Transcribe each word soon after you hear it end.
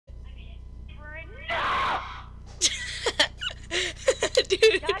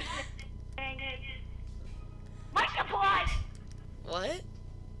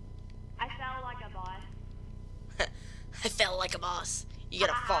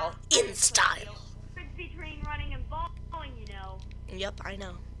ball in style. Difference between running and falling, you know. Yep, I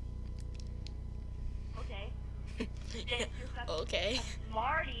know. Okay. Yes, you're such Okay. a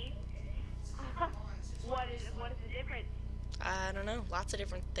smarty. What is the difference? I don't know. Lots of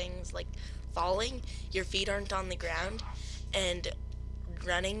different things. Like falling, your feet aren't on the ground, and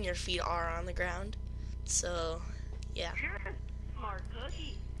running, your feet are on the ground. So, yeah. You're a smart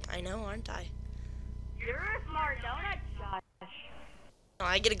cookie. I know, aren't I? You're a smart donut, Josh. Oh,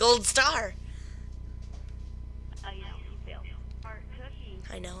 I get a gold star. You know, you failed. Smart cookie.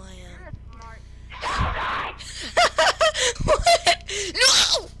 I know I You're am. a smart What?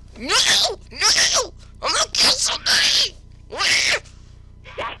 No! No! No! I'm gonna kill somebody!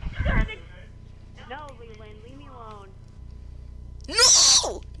 No, Leland, leave me alone.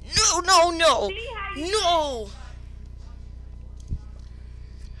 No! No, no, no! See how you No!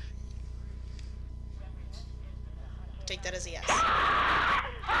 Take that as a yes.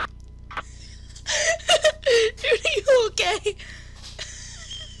 Dude, are you okay?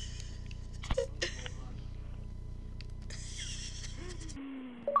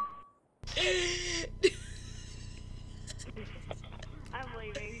 I'm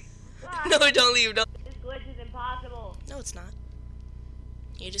leaving. No, don't leave. Don't. This glitch is impossible. No, it's not.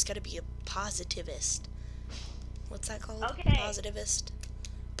 You just gotta be a positivist. What's that called? Okay. Positivist.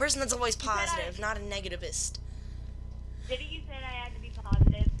 Person that's always said I- positive, not a negativist. Didn't you say I had to be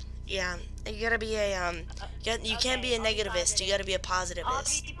positive? Yeah, you gotta be a you can't be a Okay, I'll be negativist. positive. You gotta be a I'll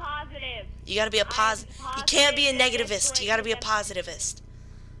positivist. be positive. You gotta be a You can't be a negativist. You gotta be a positive. positivist.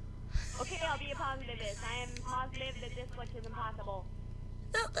 Okay, I'll be a positivist. I am positive that this glitch is impossible.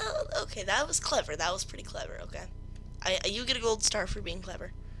 No, okay, that was clever. That was pretty clever. Okay, you get a gold star for being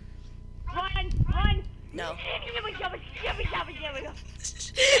clever. Run! Run! No. Shimmy.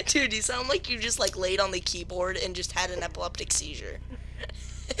 Dude, you sound like you just like laid on the keyboard and just had an epileptic seizure.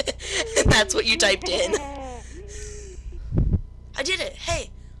 And that's what you typed in. I did it. Hey.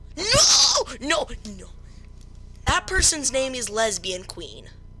 No! No! No. That person's name is Lesbian Queen.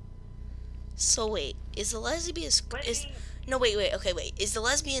 So wait, is the lesbian no wait, okay, wait. Is the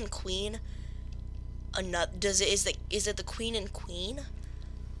Lesbian Queen a nut? Is it the Queen and Queen?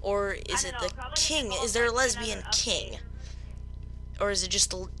 Or is it the king? Is there a lesbian king? Or is it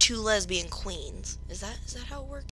just the two lesbian queens? Is that how it works?